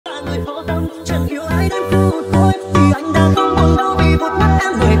là người vô tâm, chẳng yêu ai đến phút cuối thì anh đã không buồn đâu vì một mắt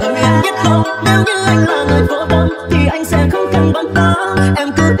em. Người ơi em biết không, nếu như anh là người vô tâm thì anh sẽ không cần bận tâm.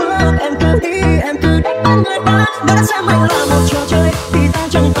 Em cứ bước, em cứ đi, em cứ đánh bóng người ta. Nếu đã xem anh là một trò chơi thì ta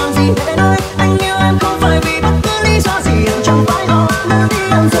chẳng còn gì để nói. Anh yêu em không phải vì bất cứ lý do gì, em chẳng phải lo. Nếu đi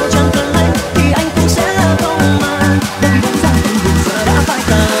em giờ chẳng cần anh thì anh cũng sẽ là không mà. Đây vẫn rằng tình buồn giờ đã phai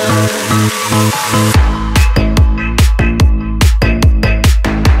tàn.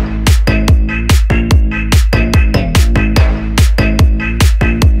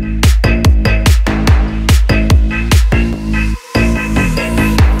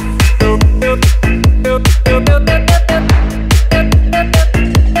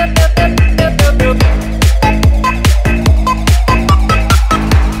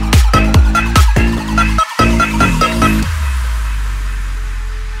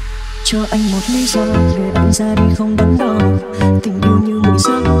 Cho anh một lý do để anh ra đi không đắn đo. Tình yêu như mùi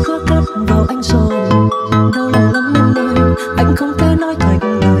răng khứa cất vào anh rồi. Đau lòng lắm em ơi, anh không thể nói thành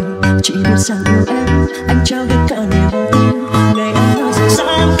lời. Chỉ biết rằng yêu em, anh trao hết cả niềm tin. Ngày anh nói rằng sao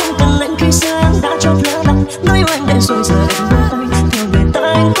em không cần anh khi sáng đã chót lỡ lặng. Nói yêu anh để rồi giờ em với anh theo người ta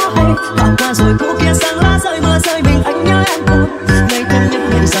anh có hay. Bỏ qua rồi cũ kia sang lá rơi mưa rơi mình anh nhớ em thôi. Ngày thêm những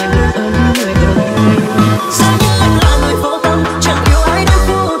ngày dài người ơi người ơi. Giá như anh là người vô tâm, chẳng yêu ai đến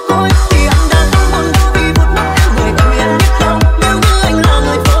phút cuối thì anh đã không buồn đâu vì một mắt em. Người ơi em biết không, nếu như anh là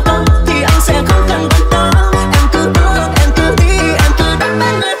người vô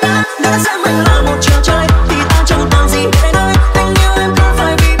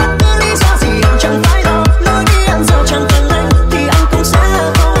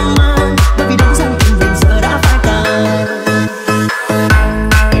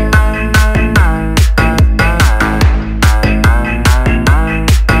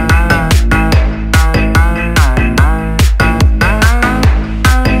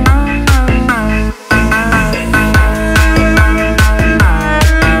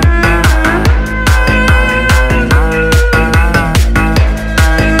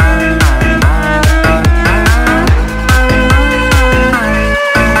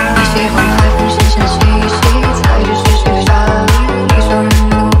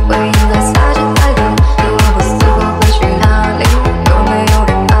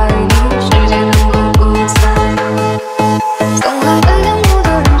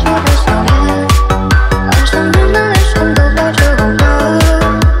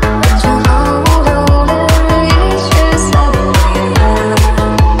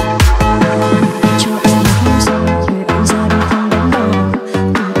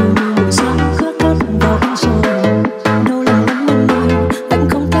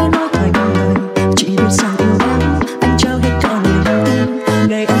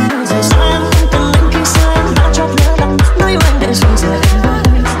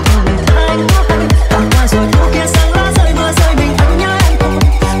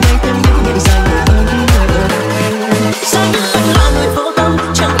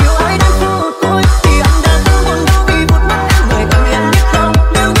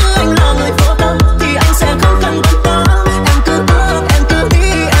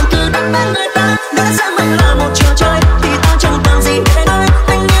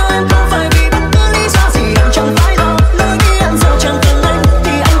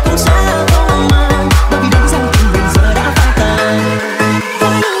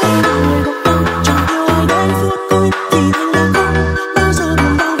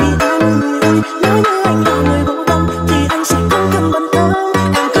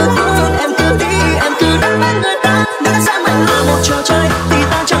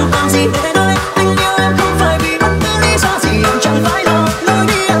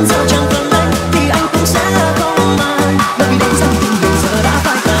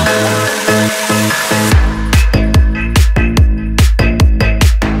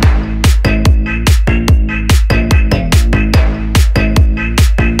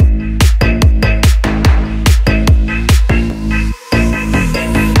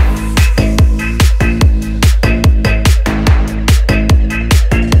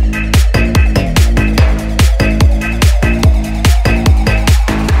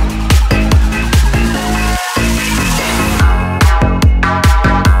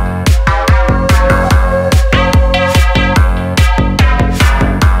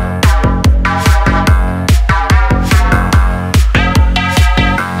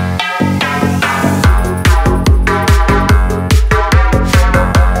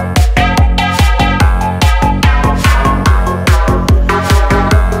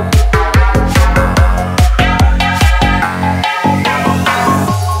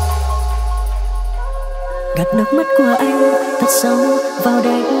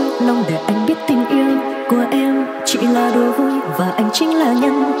lòng để anh biết tình yêu của em chỉ là đùa vui, và anh chính là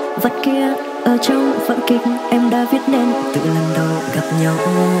nhân vật kia ở trong vở kịch em đã viết nên từ lần đầu gặp nhau.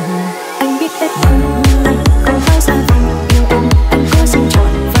 Anh biết hết hơn, anh không phải xa vời yêu em có xin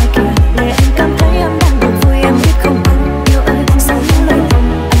chọn vai kia để anh cảm thấy em đang buồn vui. Em biết không anh yêu ơi, sau những lời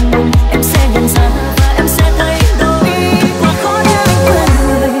lòng anh mong em sẽ nhận ra và em sẽ thấy đôi quá khó để anh quên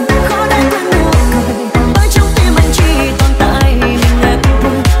người, khó để quên nụ cười bởi trong tim anh chỉ tồn tại mình em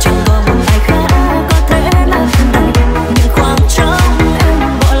thôi, chẳng có một ai khác có thể làm đầy những khoảng trống em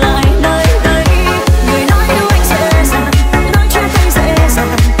bỏ lại nơi đây. Người nói yêu anh dễ dàng, nói chuyện anh dễ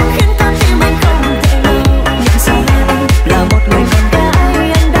dàng, khiến con tim anh không thể nào nhận ra anh là một người con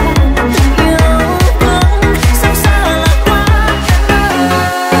gái anh đã từng yêu thương, sao xa là quá.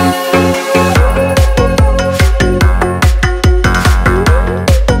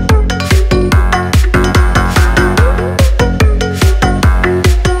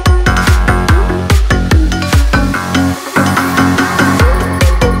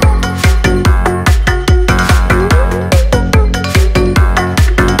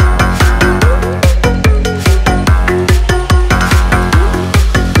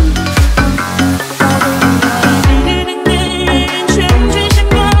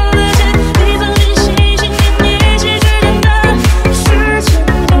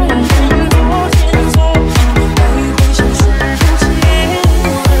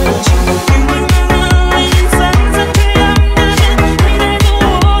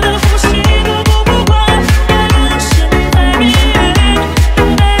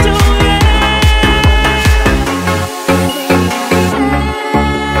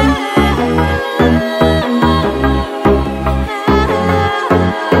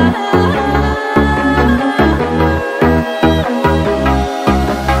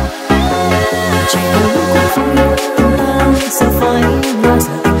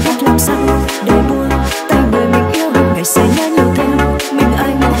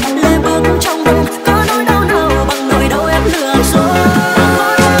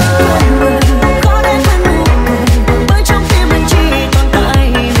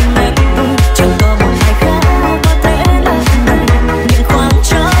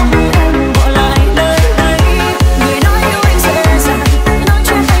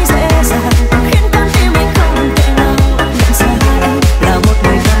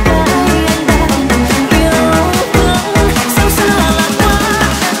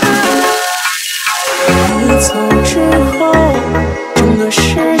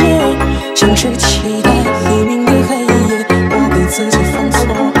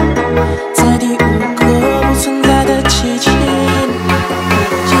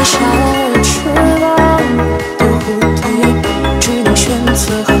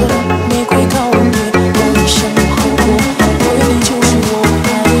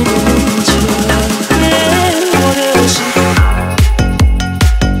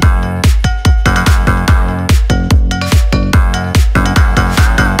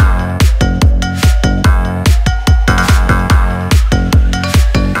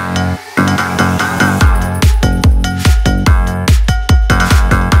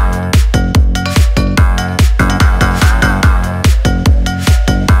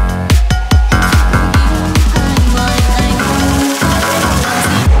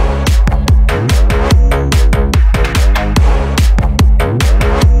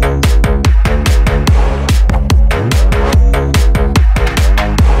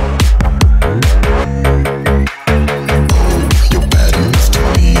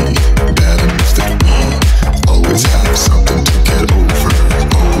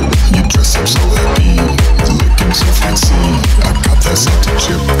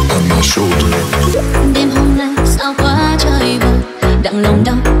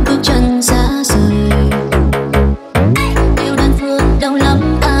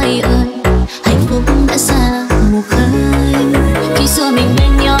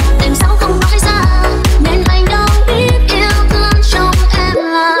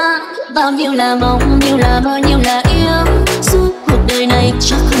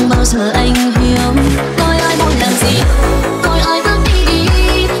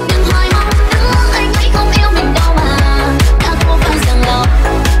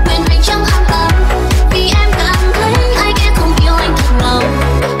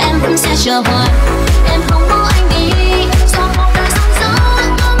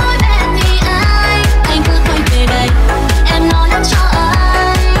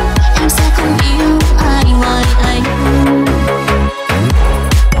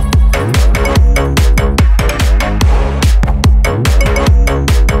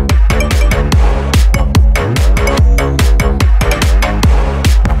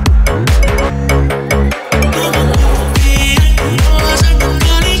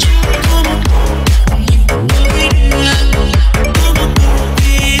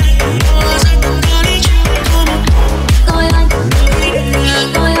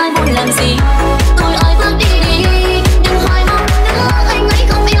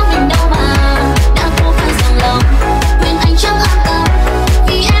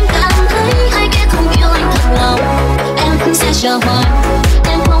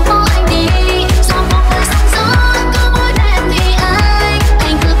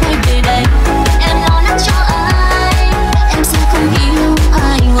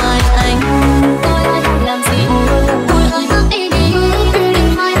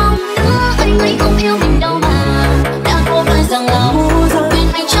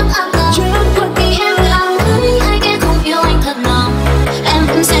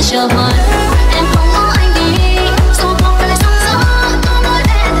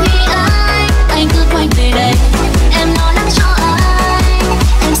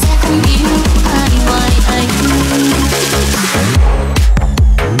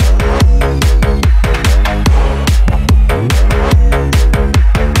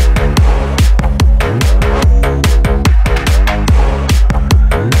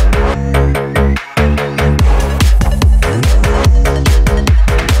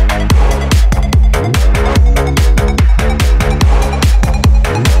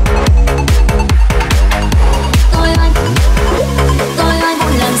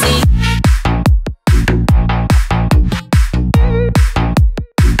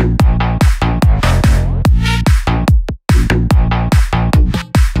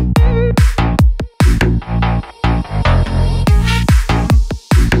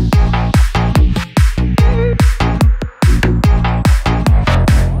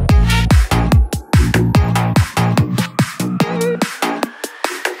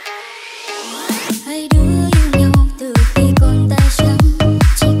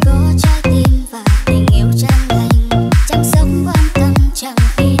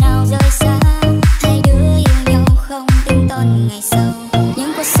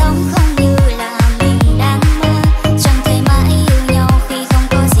 nhưng cuộc sống không như là mình đang mơ. Chẳng thể mãi yêu nhau khi không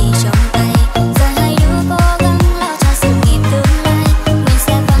có gì trong tay. Giờ hai đứa cố gắng lo cho sự nghiệp tương lai. Mình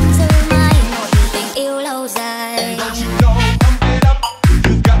sẽ vẫn giữ mãi một tình yêu lâu dài. Don't you know, pump it up.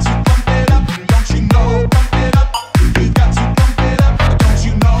 You got to pump it up. Don't you know, pump it up. You got to pump it up. Don't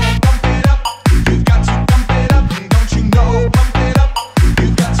you know, pump it up. You got to pump it up. Don't you know, pump it up. You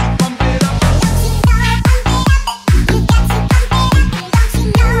got to pump it up.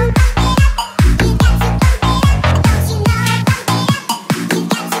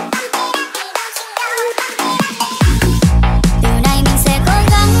 Từ nay mình sẽ cố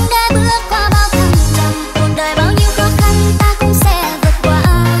gắng để bước qua bao thăng trầm. Cuộc đời bao nhiêu khó khăn ta cũng sẽ vượt qua.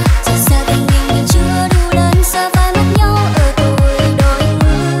 Chỉ sợ tình yêu mình chưa đủ lớn, sợ phải mất nhau ở tuổi đôi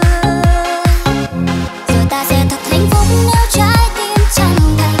mươi. Rồi ta sẽ thật hạnh phúc nếu trái tim chẳng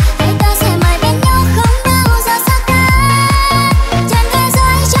thành. Hay ta sẽ mãi bên nhau không bao giờ xa cách. Trên thế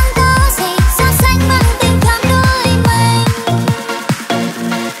giới chẳng có gì so sánh bằng tình cảm đôi mình.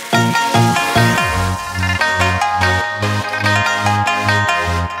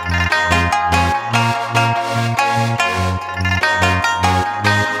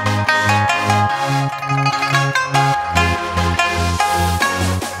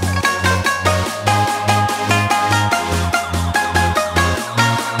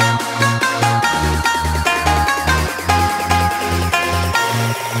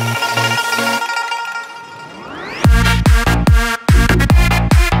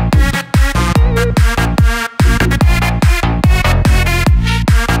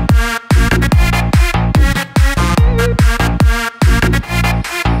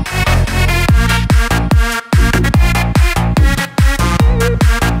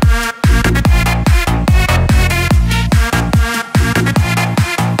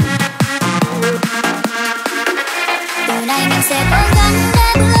 Từ nay mình sẽ cố gắng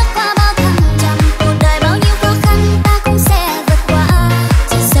để bước qua bao thăng trầm. Cuộc đời bao nhiêu khó khăn ta cũng sẽ vượt qua.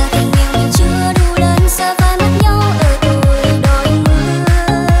 Chỉ sợ tình yêu mình chưa đủ lớn, sợ phải mất nhau ở tuổi đôi mươi.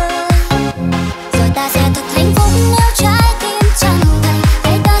 Rồi ta sẽ thật hạnh phúc nếu trái tim chẳng thành.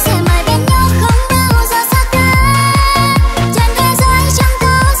 Hay ta sẽ mãi bên nhau không bao giờ xa cách. Trên thế giới chẳng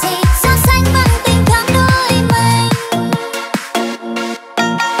có gì so sánh bằng tình cảm đôi mình.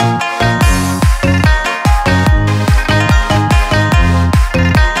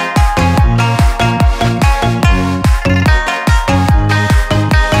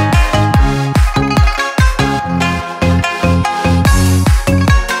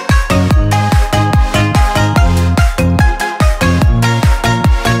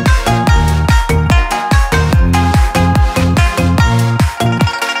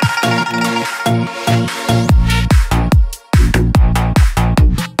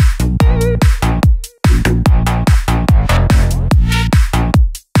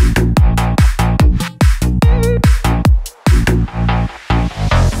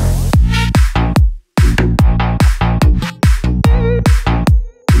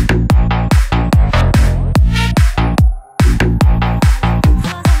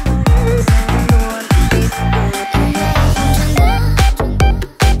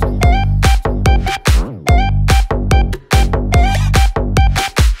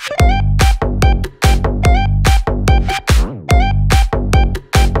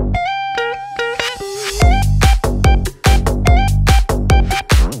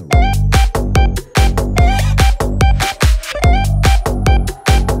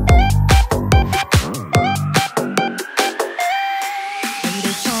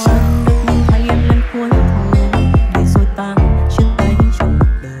 Để cho anh được nhìn thấy em lần cuối thôi, để rồi ta chia tay trong cuộc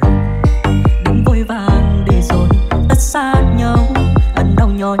đời. Đừng vội vàng để rồi tất xa nhau, ẩn đau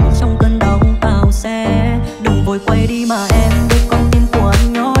nhói trong cơn đau tao sẽ. Đừng vội quay đi mà em, để con tim của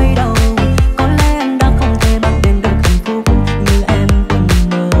anh nhói đau. Có lẽ anh đã không thể mang đến được hạnh phúc như em từng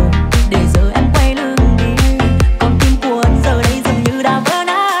mơ. Để giờ em quay lưng đi, con tim của anh giờ đây dường như đã vỡ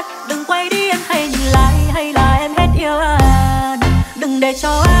nát. Đừng quay đi em, hãy nhìn lại, hay là em hết yêu anh. Đừng để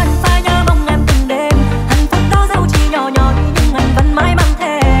cho anh phải nhớ mong em từng đêm. Hạnh phúc đó dẫu chỉ nhỏ nhoi nhưng anh vẫn mãi mang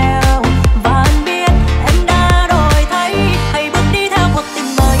theo. Và anh biết em đã đổi thay, hãy bước đi theo cuộc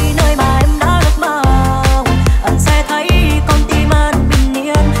tình mới nơi mà em đã ước mong. Anh sẽ thấy con tim anh bình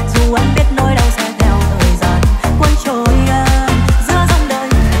yên, dù anh biết nỗi đau sẽ theo thời gian cuốn trôi anh. Giữa dòng đời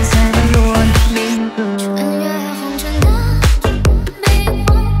anh sẽ vẫn luôn mỉm cười. 穿越红尘的悲欢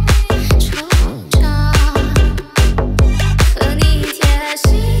惆怅，和你贴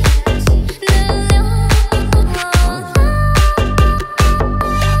心。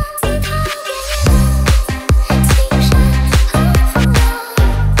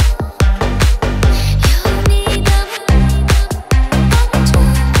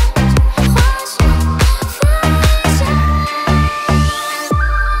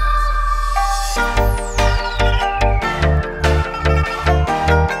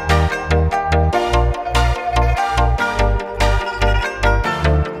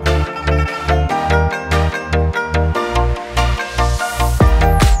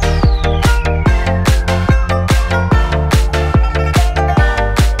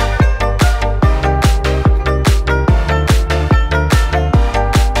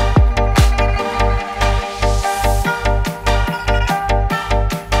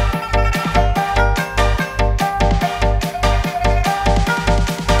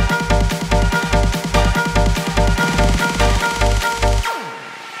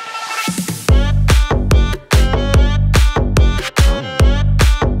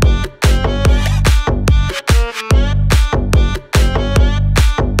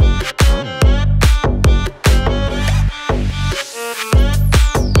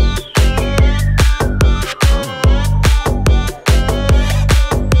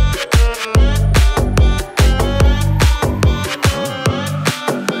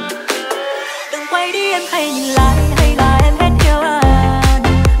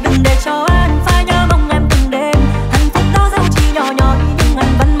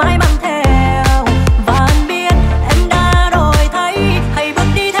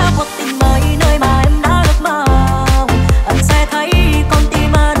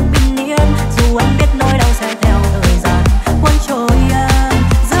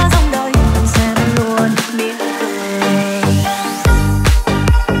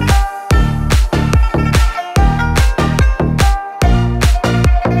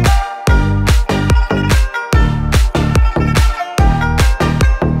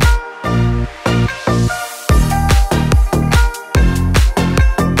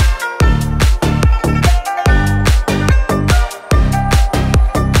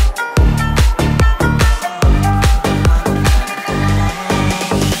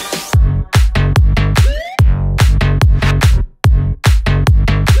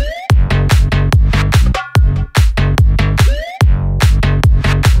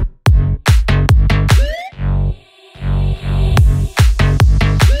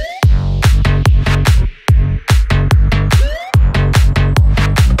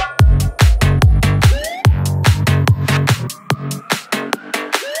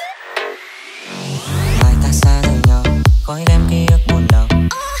gói ghém ký ức buồn đau.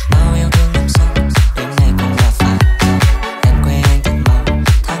 Bao yêu thương đậm sâu đến ngày cũng là phai dầu. Em quê anh thật mau,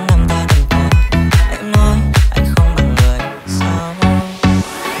 tháng năm ta từng qua. Em nói anh không bằng người sao?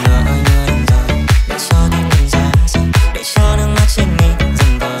 Lừa ơi lừa đừng rời, để cho tim mình ra rời, để cho nước mắt trên mi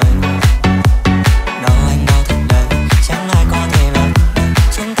dần vơi. Đau anh đau thật đấy, chẳng ai có thể lớn đây.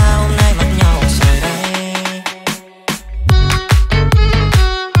 Chúng ta hôm nay mất nhau rồi đây.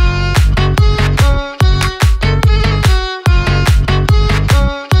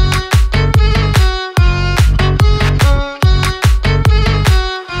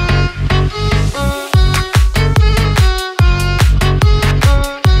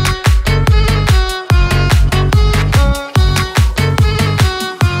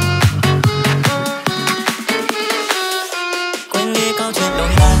 Quên đi câu chuyện đôi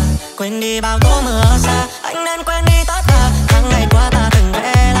ta, quên đi bao tố mưa xa. Anh nên quên đi tất cả tháng ngày qua ta từng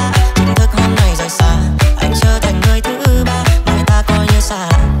vẽ la. Chính thức hôm nay rời xa, anh trở thành người thứ ba. Mai ta coi như xa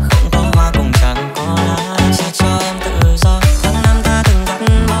lạ, không có hoa cũng chẳng có lá. Trả cho em tự do, tháng năm ta từng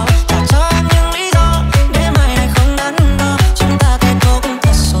gắn bó. Trả cho em những lý do để mai này không đắn đo. Chúng ta kết thúc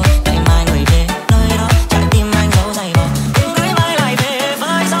thật rồi, ngày mai người về nơi đó. Trái tim anh giấu dày vò, nhưng ngày mai lại về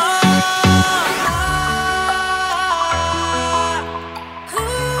với gió.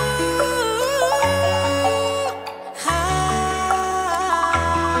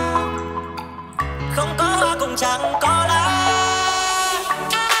 Không có hoa cũng chẳng có lá.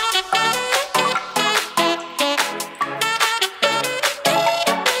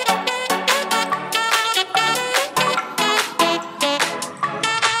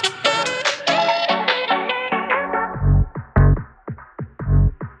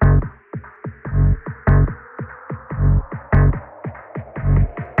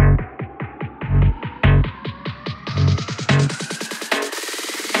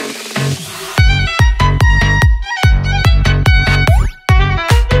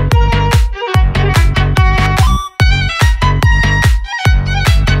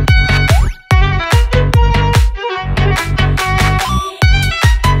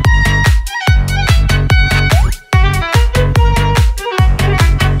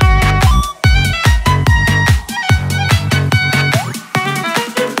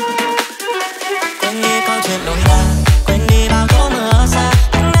 Quên đi câu chuyện đôi ta, quên đi bao tố mưa xa.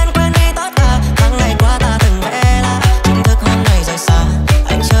 Anh nên quên đi tất cả tháng ngày qua ta từng vẽ la. Chính thức hôm nay rời xa,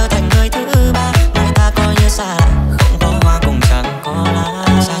 anh trở thành người thứ ba. Mai ta coi như xa lạ, không có hoa cũng chẳng có lá.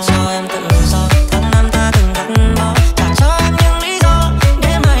 Trả cho em tự do, tháng năm ta từng gắn bó. Trả cho em những lý do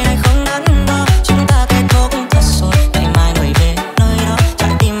để mai này không đắn đo. Chúng ta kết thúc thật rồi, ngày mai người về nơi đó. Trái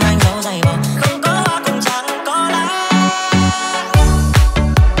tim anh giấu dày vò, không có hoa cũng chẳng có lá.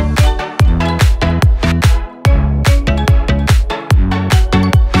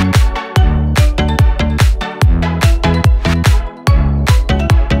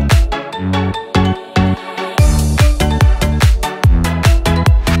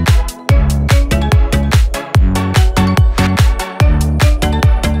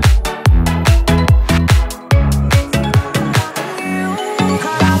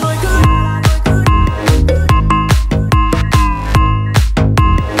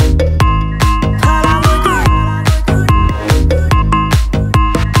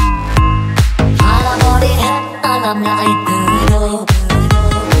 Làm lại từ đầu.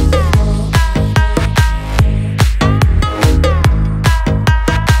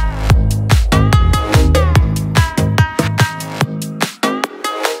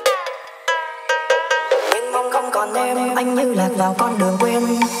 Nhưng mong không còn em, anh như lạc vào con đường quên.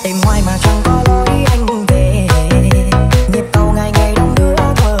 Tìm hoài mà chẳng có lối anh về. Nhịp tàu ngày ngày đông đưa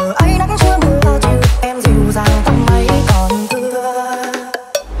thở ấy nắng chưa mưa chiều. Em dịu dàng tóc mây còn thưa.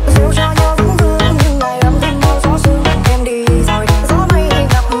 Dịu cho nhau vững vương nhưng ngày ấm thêm màu gió sương. Em đi rồi gió mây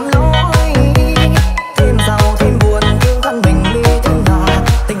ngập lối. Thêm giàu thêm buồn nhưng thân mình đi thêm ngờ.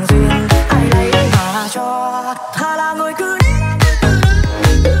 Tình duyên ai lấy mà cho. Thà là người cứ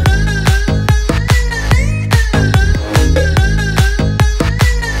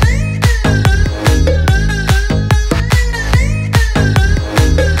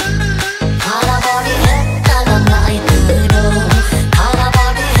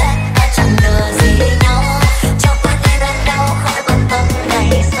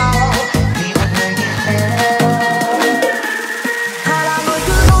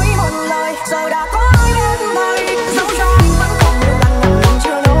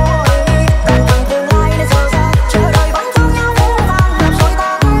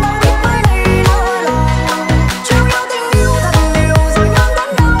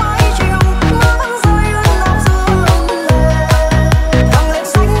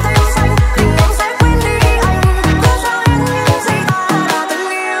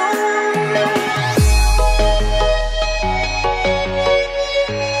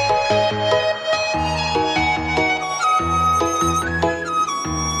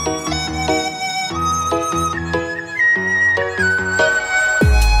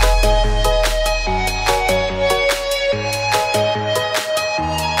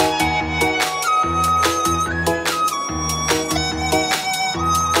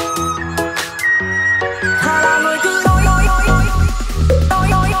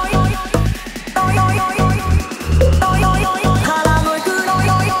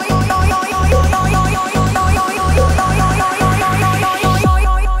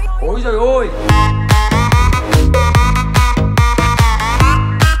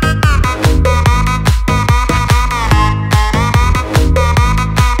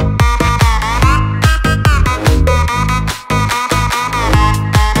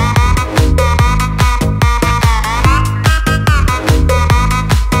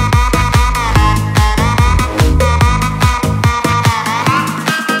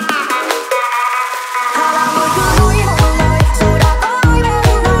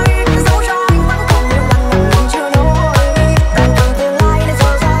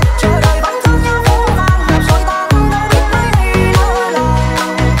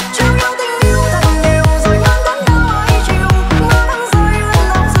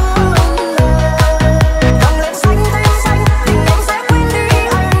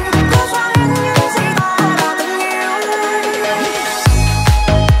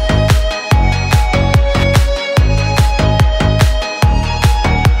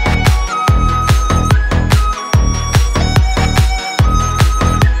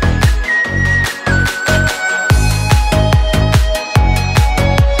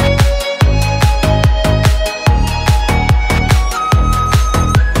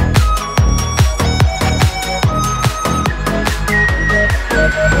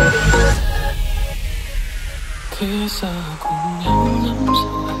giờ cùng nhau lắm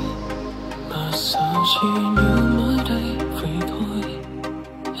rồi, mà sao chỉ như mới đây vậy thôi.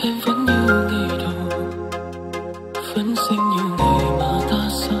 Em vẫn như ngày đầu, vẫn xinh như ngày mà ta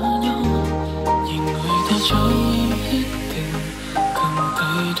xa nhau. Nhìn người ta cho em hết tình, cầm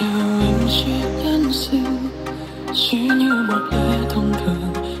tay đều em chiếc nhân sinh. Chỉ như một lẽ thông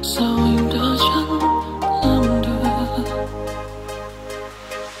thường, sao anh đã chẳng làm được.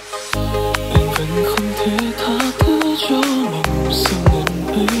 Anh vẫn không thể tha thứ cho mình sự ngần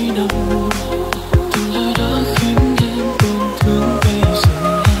ấy đâu. Từng lời đã khiến em tổn thương, bây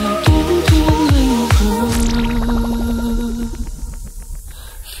giờ lại đến tiếng anh hơn.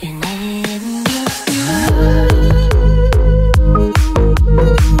 Vì ngày em đã biết.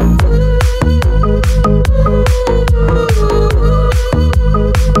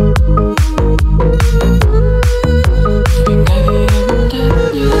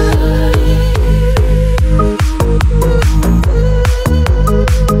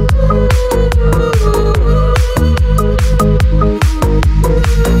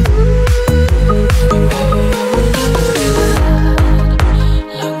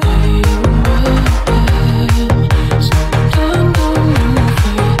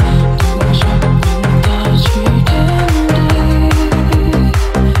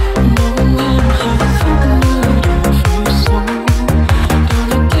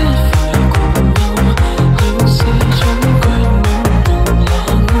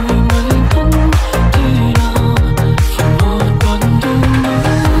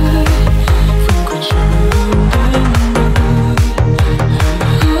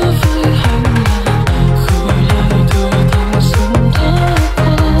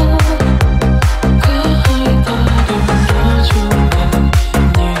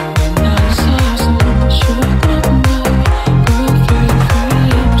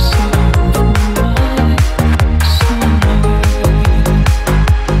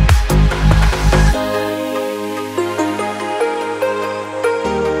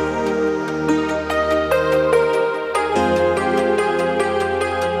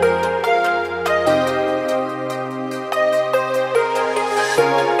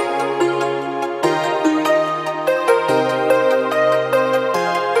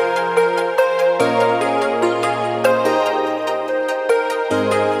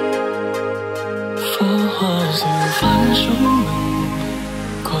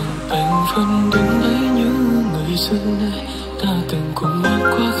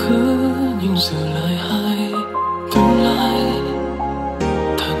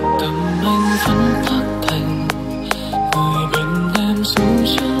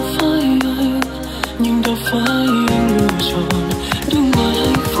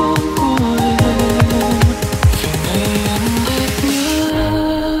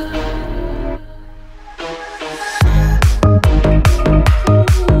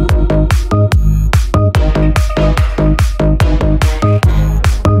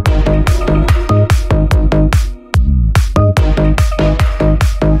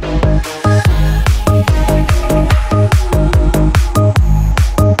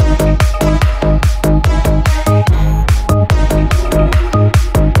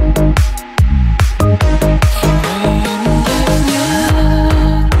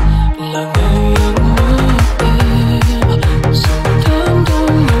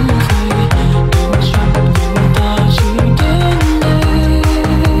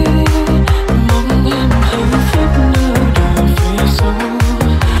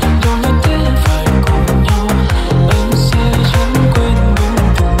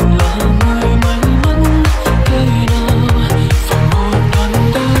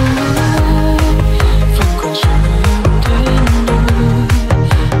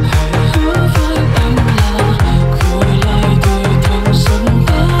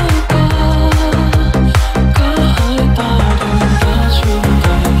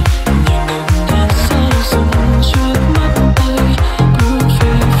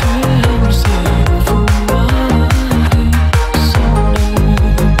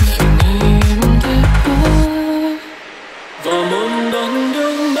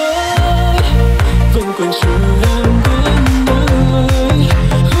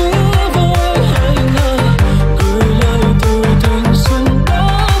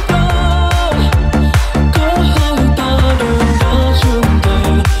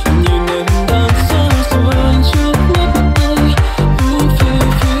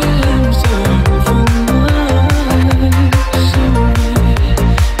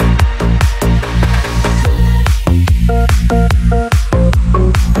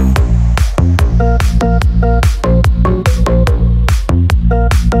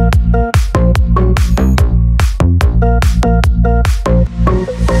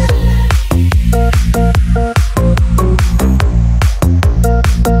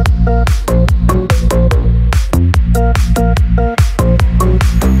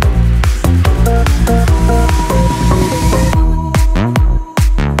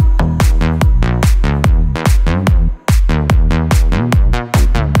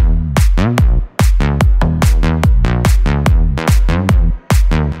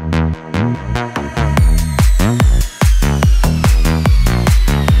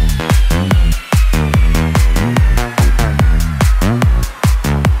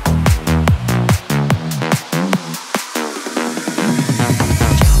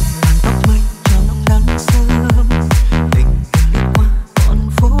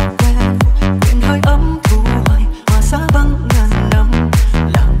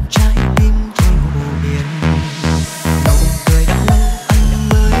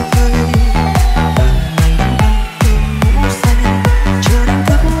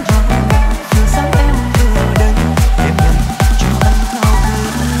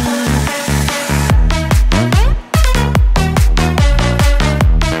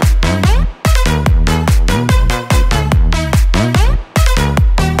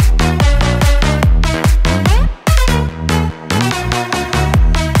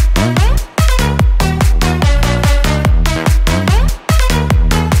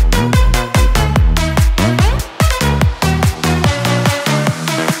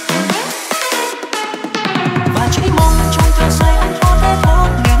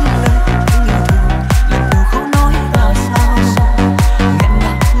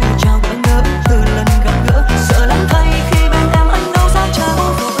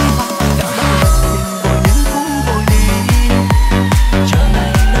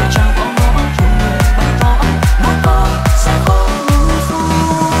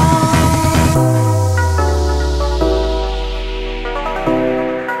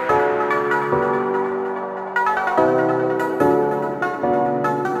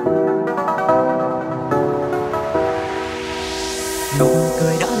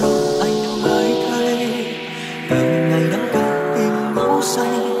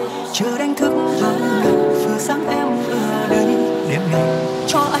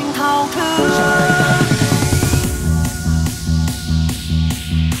 cho anh thao thức.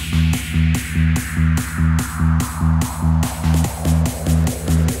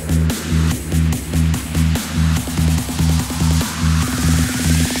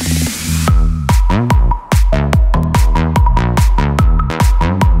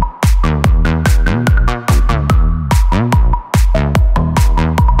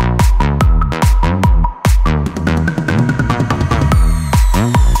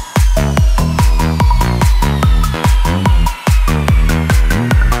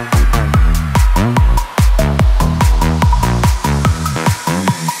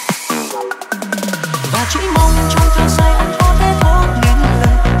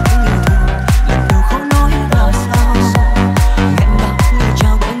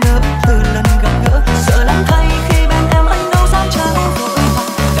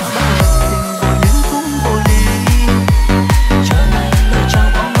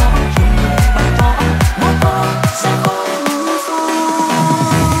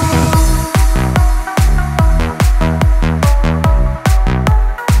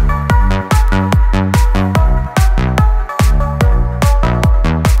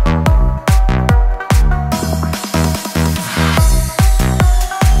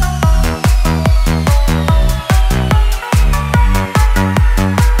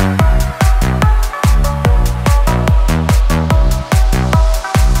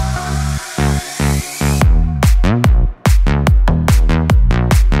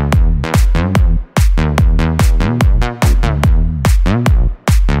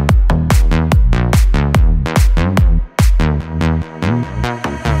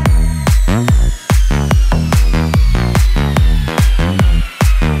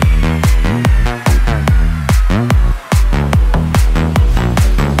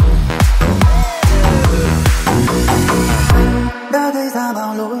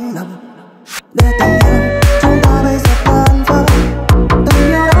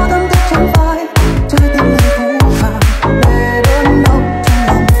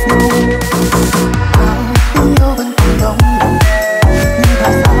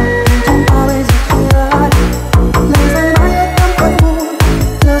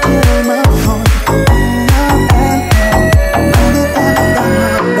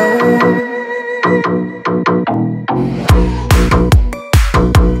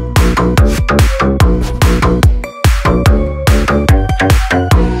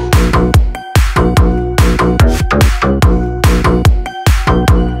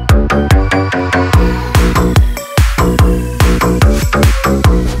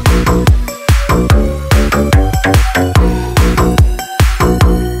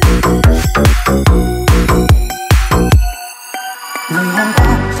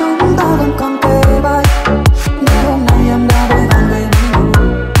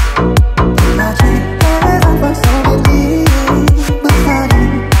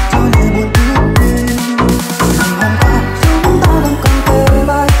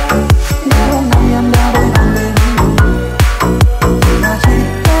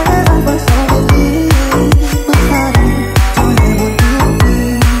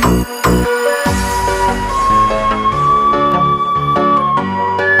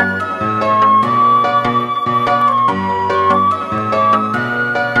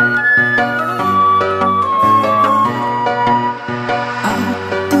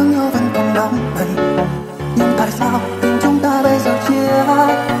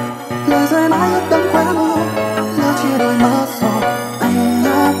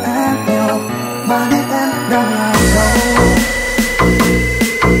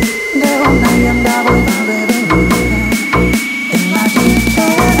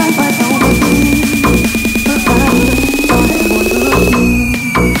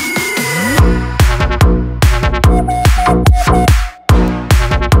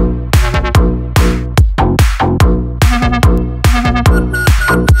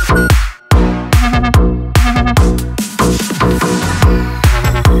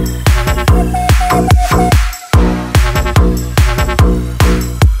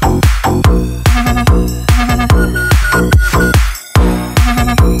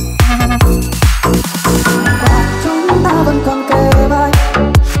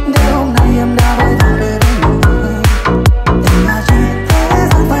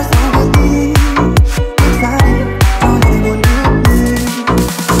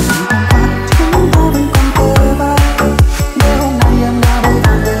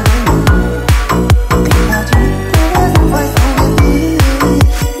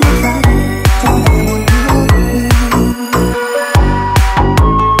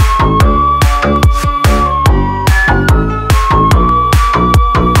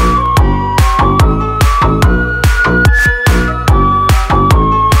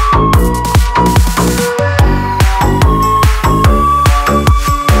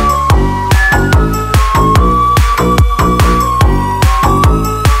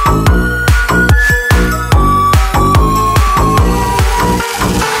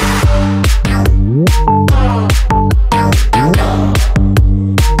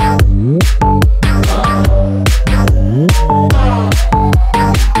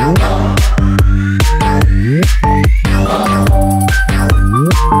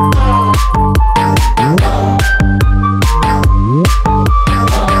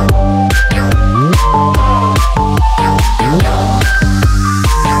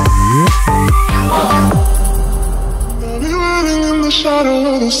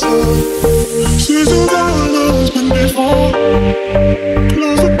 shadow of the sun. Seasons our love's been before.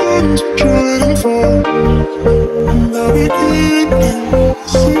 Close the curtains, try and fall. And I'll be keeping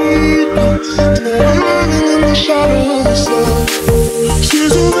secrets, living in the shadow of the sun.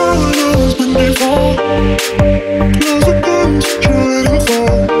 Seasons our love's been before. Close the curtains, try and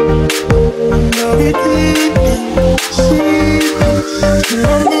fall. And I'll be keeping secrets,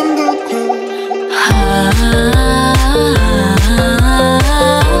 living in the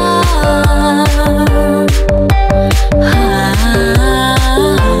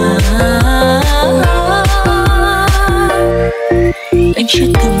anh chưa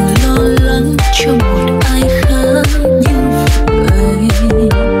từng lo lắng cho một ai khác như vậy,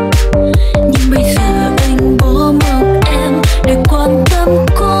 nhưng bây giờ anh bỏ mặc em để quan tâm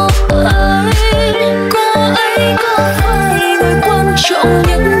cô ấy. Cô ấy có phải người quan trọng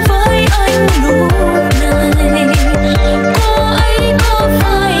nhất với anh lúc này? Cô ấy có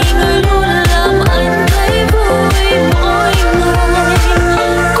phải người luôn làm anh thấy vui mỗi ngày?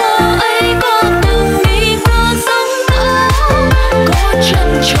 Cô ấy có từng đi qua sóng đó, có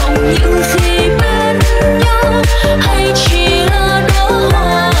trân trọng những gì bên nhau, hay chỉ là đóa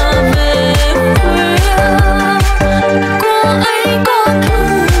hoa về khuya? Cô ấy có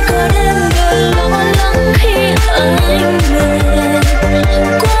thường cả đêm để lo lắng khi anh về?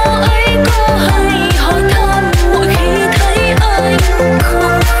 Cô ấy có hay hỏi thăm mỗi khi thấy anh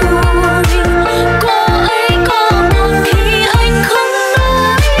không vui? Cô ấy có buồn khi anh không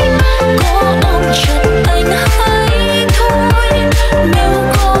nói, có ôm chặt anh hay thôi? Nếu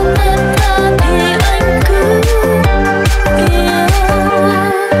có tất cả thì anh cứ yêu.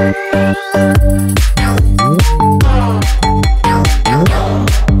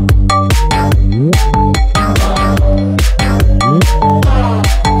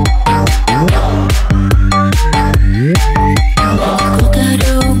 Cô ta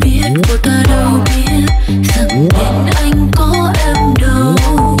đâu biết, cô ta đâu biết rằng bên anh có em đâu.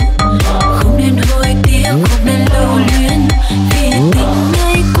 Không nên hối tiếc, không nên lưu luyến, vì tình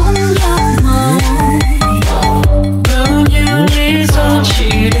này cũng nhạt màu. Bao nhiêu lý do chỉ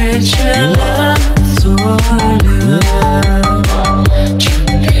để che lấp rồi lừa,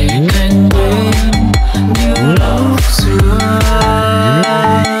 chẳng để anh quên như lúc xưa.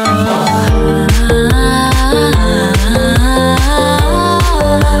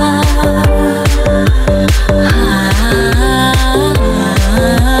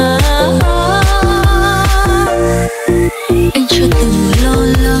 Anh chưa từng lo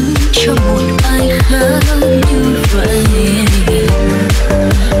lắng cho một ai khác như vậy,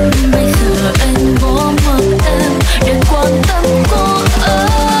 nhưng bây giờ anh bỏ mặc em để quan tâm cô ấy.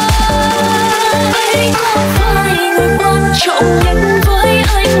 Anh có phải người quan trọng nhất với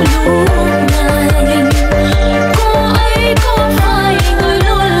anh lúc này? Cô ấy có phải người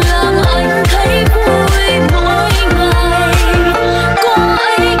luôn làm anh thấy vui mỗi ngày? Cô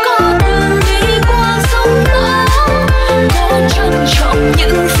ấy có từng đi qua sóng đó, có trân trọng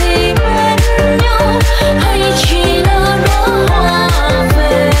những gì bên nhau, hay chỉ là đóa hoa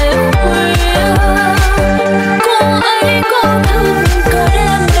về khuya? Cô ấy có thường cả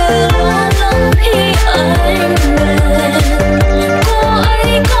đêm để lo lắng khi anh về? Cô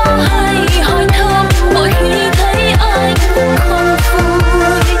ấy có hay hỏi thăm mỗi khi thấy anh không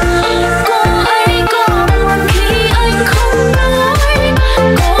vui? Cô ấy có buồn khi anh không nói,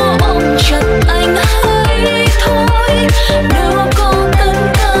 có ôm chặt anh hay thôi? Nếu có tất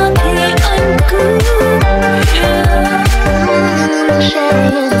cả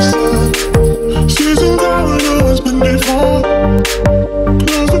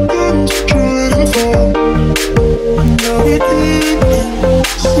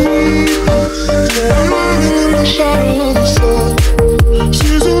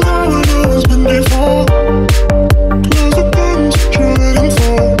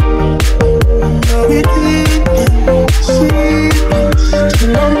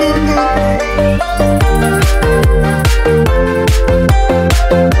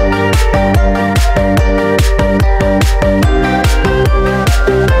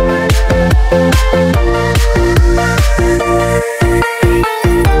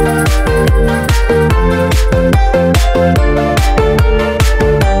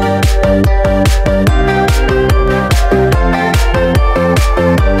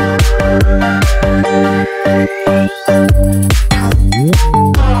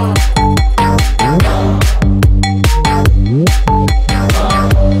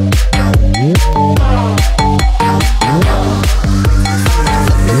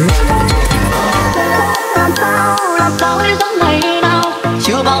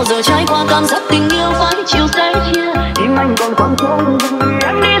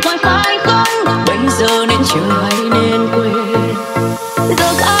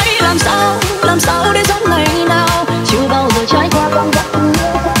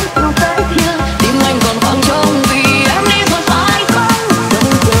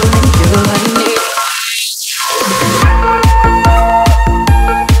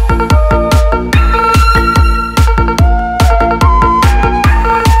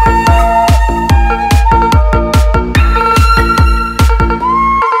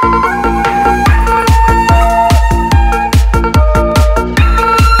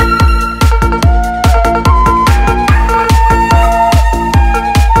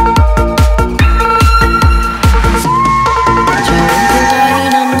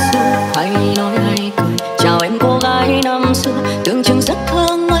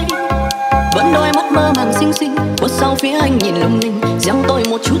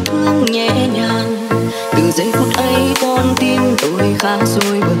thương nhẹ nhàng. Từ giây phút ấy con tim tôi khá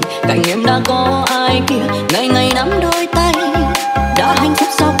rồi bừng, cạnh em đã có ai kia ngày ngày nắm đôi tay. Đã hạnh phúc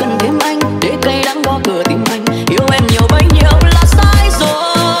sao cần thêm anh, để cây đắng gõ cửa tim anh. Yêu em nhiều bấy nhiêu là sai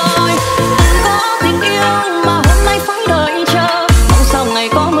rồi. Từng có tình yêu mà hôm nay phải đợi chờ, mong sao ngày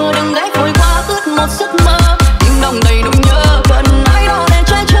có mưa đừng ghé vội qua ướt một giấc mơ. Tim đong đầy nỗi nhớ cần ai đó để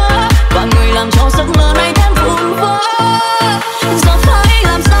che chở, và người làm cho giấc mơ này thêm vụn vỡ. Giờ phải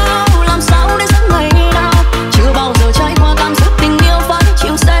làm sao để giấc ngày nào chưa bao giờ trải qua cảm giác tình yêu phải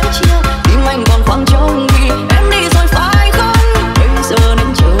chịu sẻ chia. Tim anh còn khoảng trống vì em đi rồi phải không? Bây giờ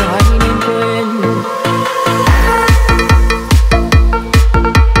nên chờ hay nên quên.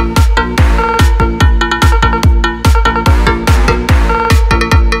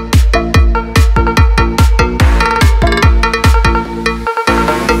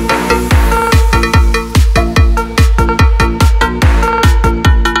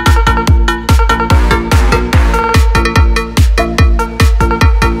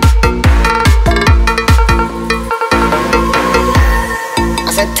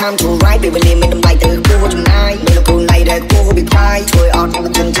 Time to ride, baby, lên mình đâm bài từ cô trong ai. Đây là cô này để cô bị phai. Thôi on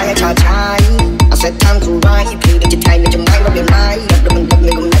em chân trái cha trái. I said time to ride, khi đến trên tay mình trong ngay vào ngày mai. Đập được mình tập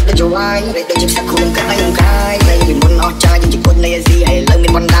mình cùng nét để cho ai. Để chiếc sắc không cần ai không khai. Đây mình muốn ở trai nhưng chỉ quân này là gì hay lời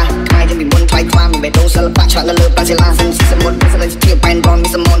mình muốn đa. Ai thì mình muốn try qua mình về đâu sẽ là bạn chọn là lơ bạn sẽ là dân sẽ muốn sẽ là chiếc bàn bom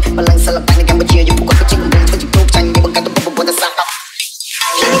mình sẽ muốn mà lần sẽ là bạn ngày Campuchia dù có chiếc cùng với chiếc tốt tranh nhưng bằng cả tôi buồn ta sao.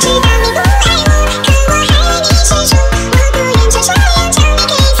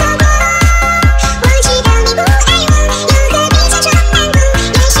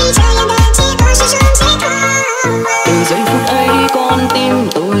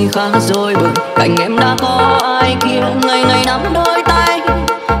 Khá rồi bừng, cạnh em đã có ai kia ngày ngày nắm đôi tay.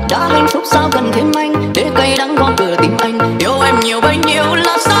 Đã hạnh phúc sao cần thêm anh, để cây đắng gõ cửa tim anh. Yêu em nhiều bấy nhiêu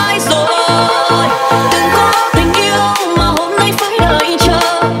là sai rồi. Từng có tình yêu mà hôm nay phải đợi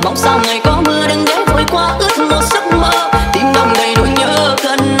chờ, mong sao ngày có mưa đừng ghé vội qua ướt một giấc mơ. Tim đong đầy nỗi nhớ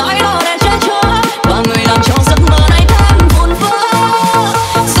cần ai đó để che chở, và người làm cho giấc mơ này thêm vụn vỡ.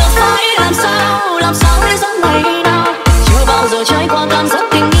 Giờ phải làm sao để giấc ngày nào chưa bao giờ trải qua cảm giác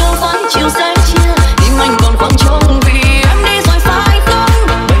tình yêu phải chịu sẻ chia. Tim anh còn khoảng trống vì em đi rồi phải không?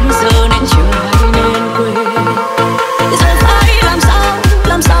 Bây giờ nên chờ hay nên quên. Giờ phải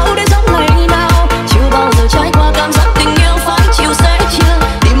làm sao để giấc ngày nào chưa bao giờ trải qua cảm giác tình yêu phải chịu sẻ chia.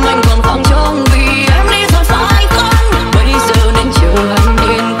 Tim anh còn khoảng trống vì em đi rồi phải không? Bây giờ nên chờ hay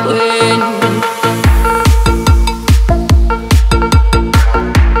nên quên.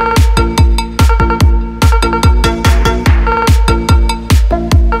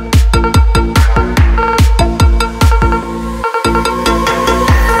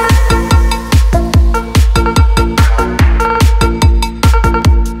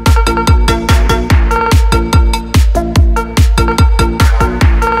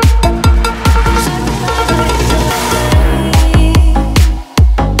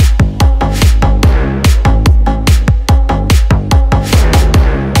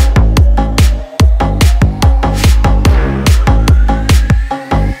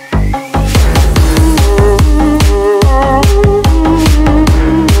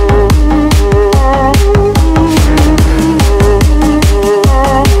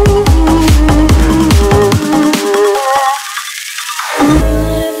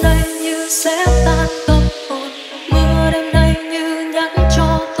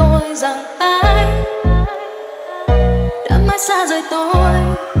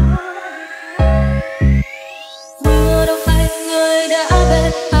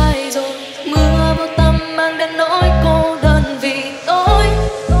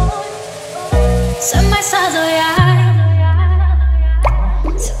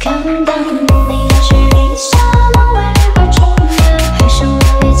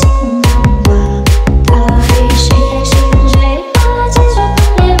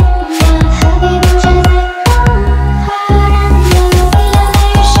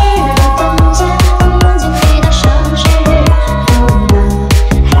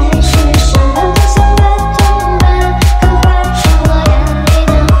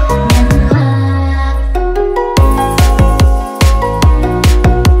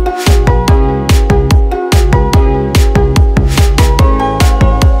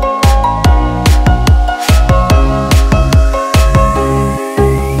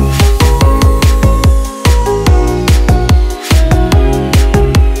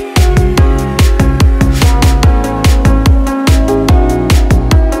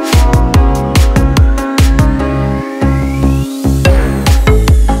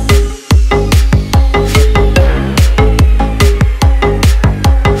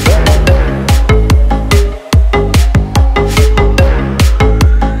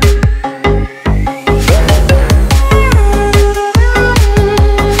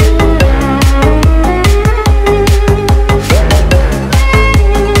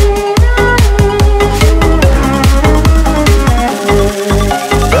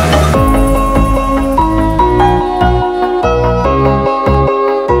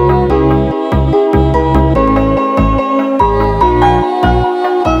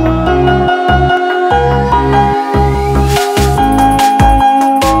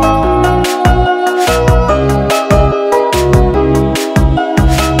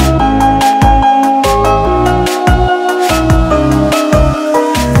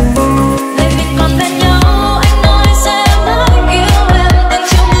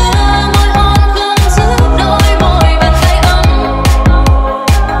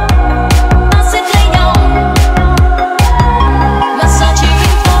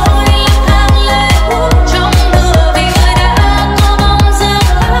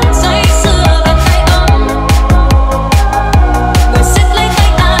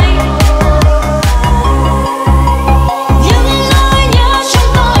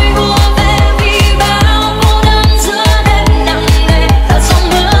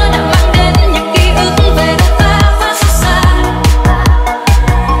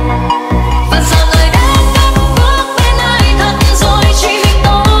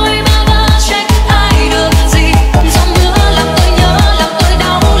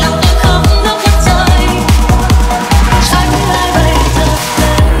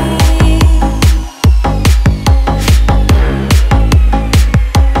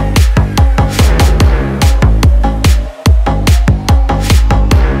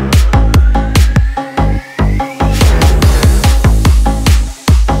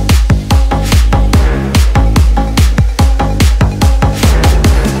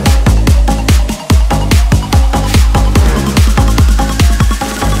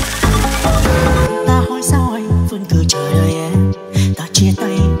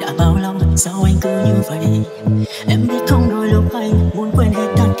 muốn quên hết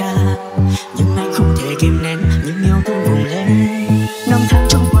tất cả, nhưng anh không thể kìm nén những yêu thương vùng lên. Năm tháng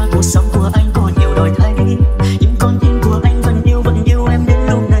trôi qua cuộc sống của anh có nhiều đổi thay, nhưng con tim của anh vẫn yêu em đến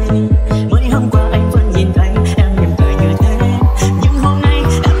lúc này. Mới hôm qua anh vẫn nhìn thấy em mỉm cười như thế, nhưng hôm nay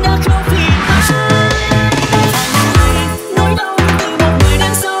em đã khóc vì anh. Nỗi đau từ một người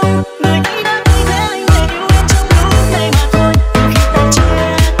đằng sau, người ấy đã thay thế anh để yêu em trong lúc này mà thôi. Từ khi ta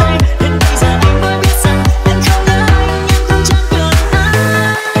chia tay đến bây giờ anh mới biết rằng em không nhớ anh, em cũng chẳng cần ai.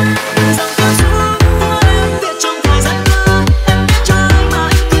 Dòng cảm xúc của em viết trong thời gian qua, em viết cho ai mà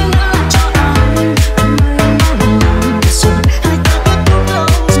anh cứ ngỡ là cho anh. Em ơi em đã lòng rồi, hai ta kết thúc lâu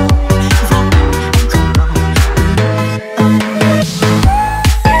rồi, và anh không còn anh.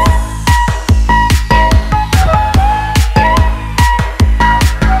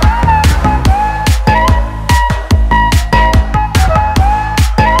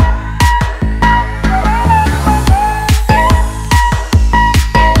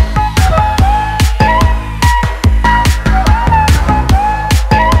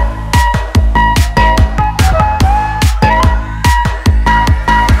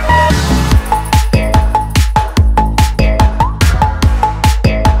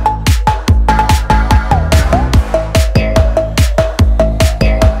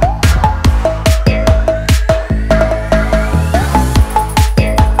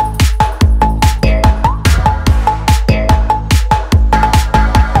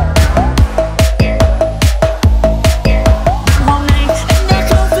 Hôm nay em đã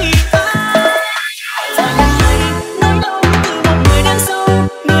khóc vì ai. Và ngày ấy nỗi đau từ một người đằng sau,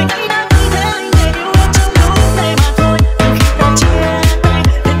 người ấy đã thay thế anh để yêu em trong lúc này mà thôi. Từ khi ta chia tay đến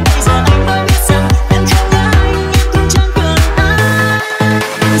bây giờ anh mới biết rằng em không nhớ anh, em cũng chẳng cần ai.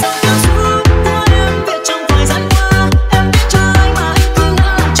 Dòng cảm xúc của em viết trong thời gian qua, em viết cho ai mà anh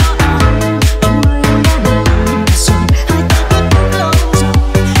cứ ngỡ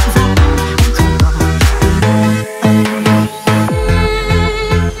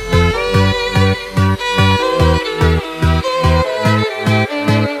cho anh. Em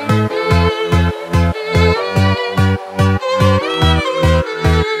ơi em đã lòng rồi, hai ta kết thúc lâu rồi, và anh không còn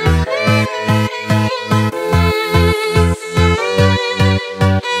anh.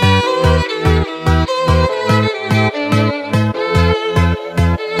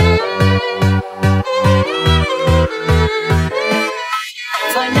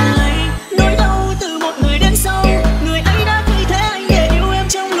 Phải nhận lấy nỗi đau từ một người đến sau, người ấy đã thay thế anh để yêu em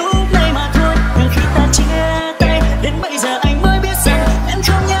trong lúc này mà thôi. Từ khi ta chia tay đến bây giờ anh mới biết rằng em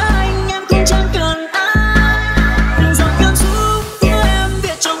không nhớ anh, em cũng chẳng cần ai. Từng dòng cảm xúc của em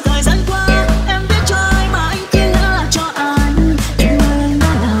viết trong thời gian qua, em viết cho ai mà anh cứ ngỡ là cho anh. Em ơi em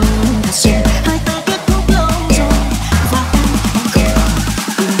đã lòng rồi, hai ta kết thúc lâu rồi, và anh không còn anh.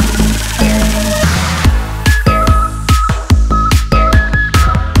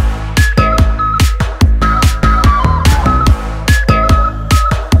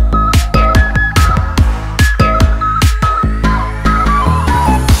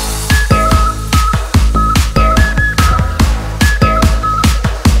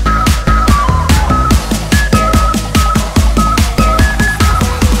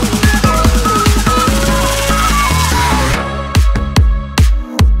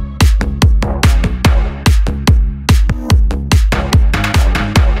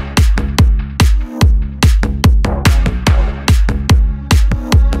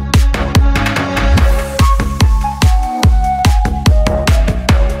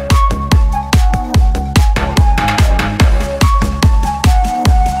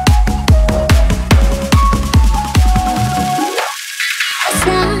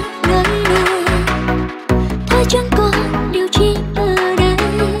 Xa nơi này thôi chẳng còn điều chi ở đây,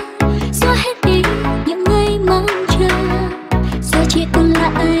 xóa hết đi những ngày mong chờ, giờ chỉ còn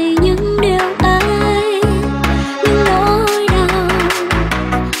lại những điều ấy, những nỗi đau,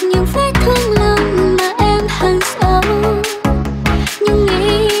 những vết thương lòng mà em hằn sâu, những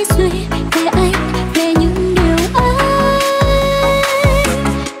nghĩ suy về anh, về những điều ấy.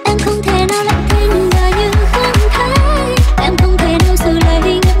 Em không thể nào lại thành người như không thấy, em không thể nào xử lấy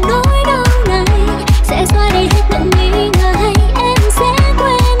những nỗi đau này, sẽ xóa đi hết những nghi ngờ hay em sẽ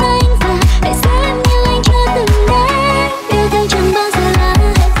quên anh và hãy xem như anh chưa từng đến. Yêu thương chẳng bao giờ là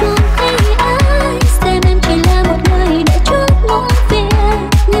hạnh phúc,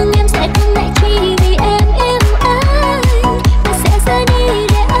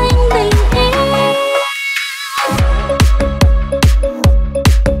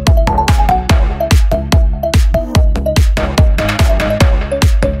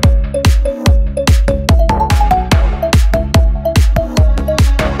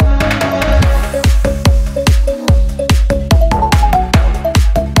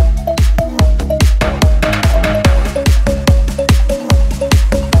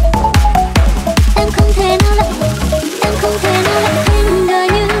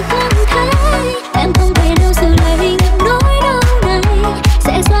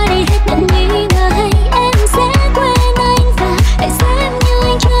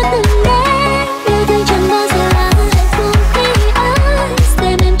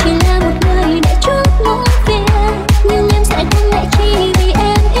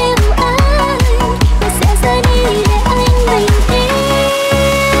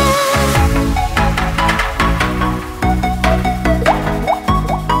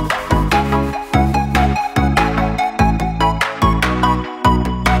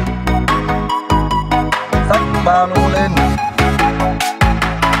 ba lô lên.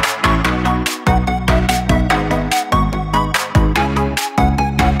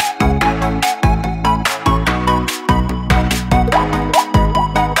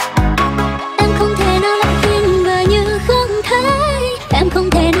 Em không thể nào lại khuyên và như không thấy, em không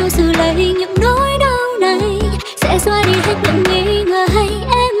thể nào xử lấy những nỗi đau này, sẽ xóa đi hết những nghi ngờ hay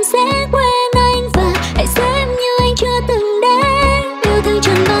em sẽ quên anh và hãy xem như anh chưa từng đến. Yêu thương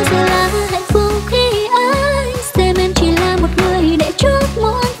chẳng bao giờ là hạnh phúc khi anh xem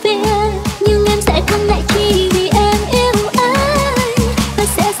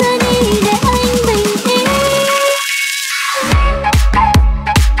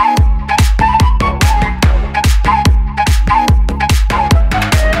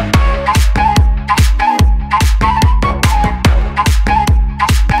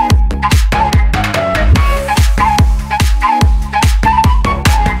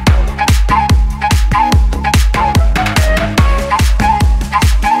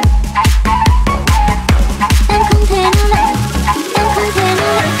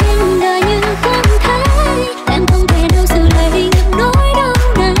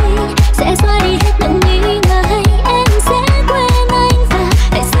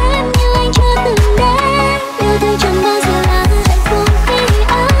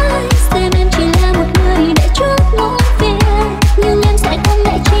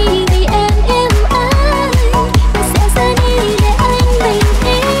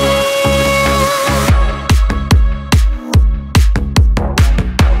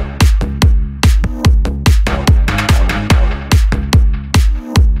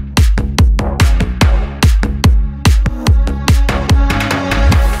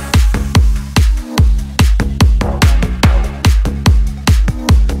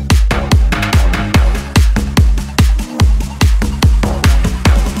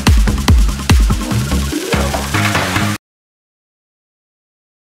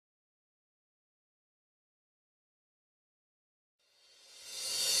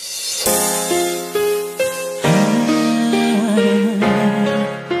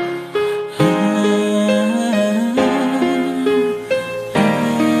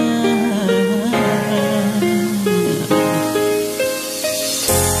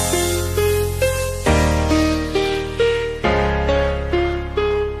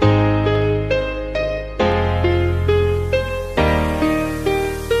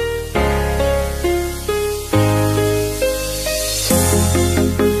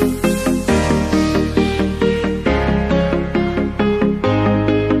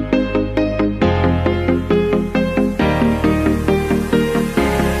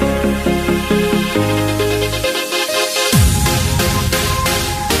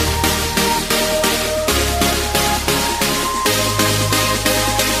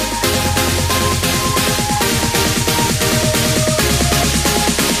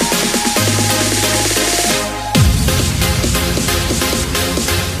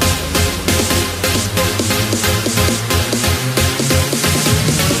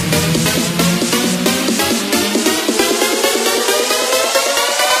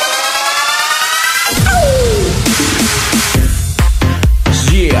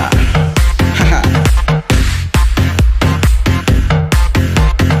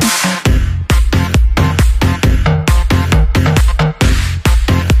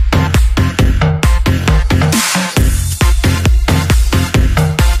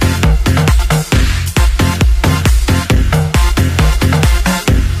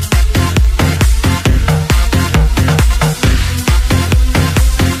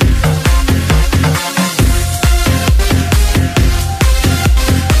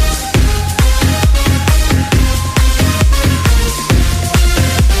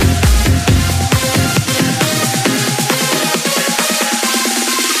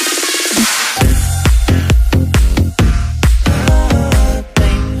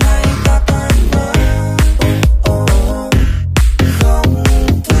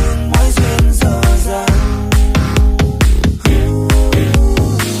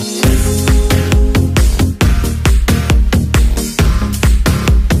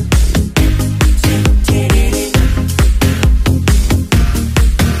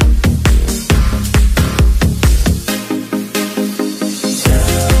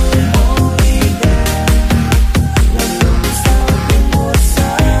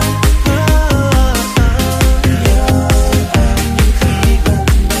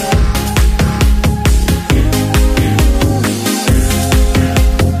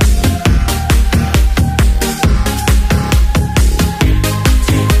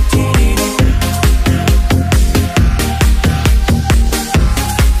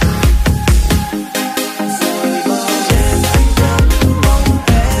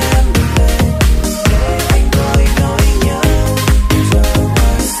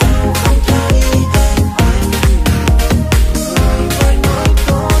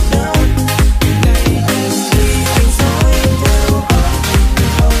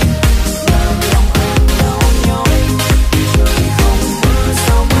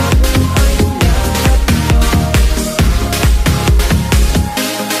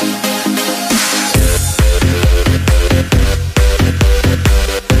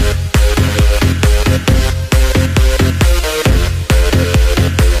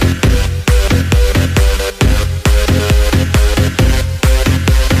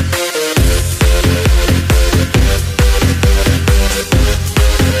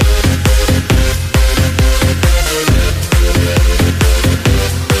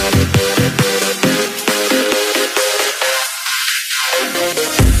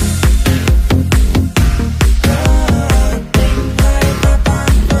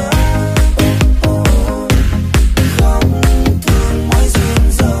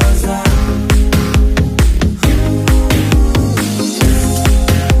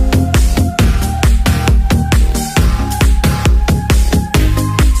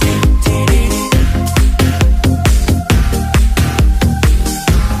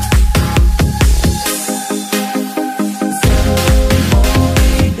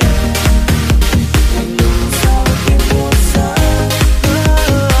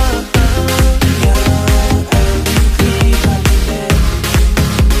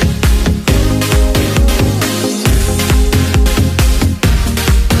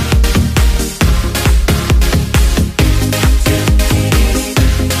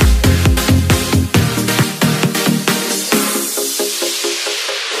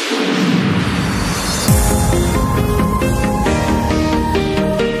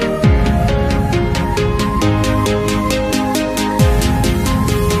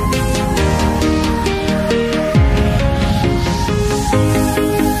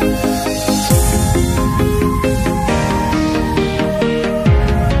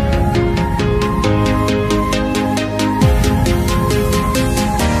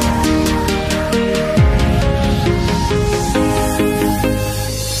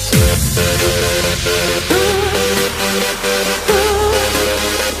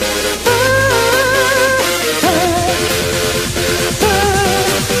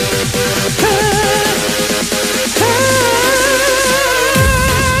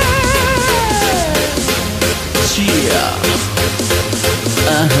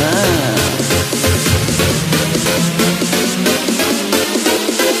We'll be right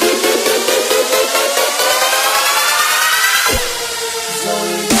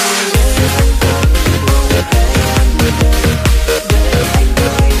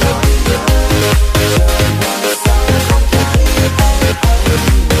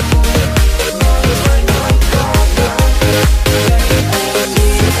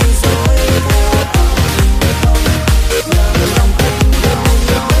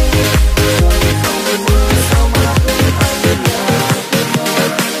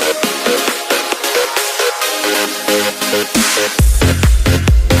back.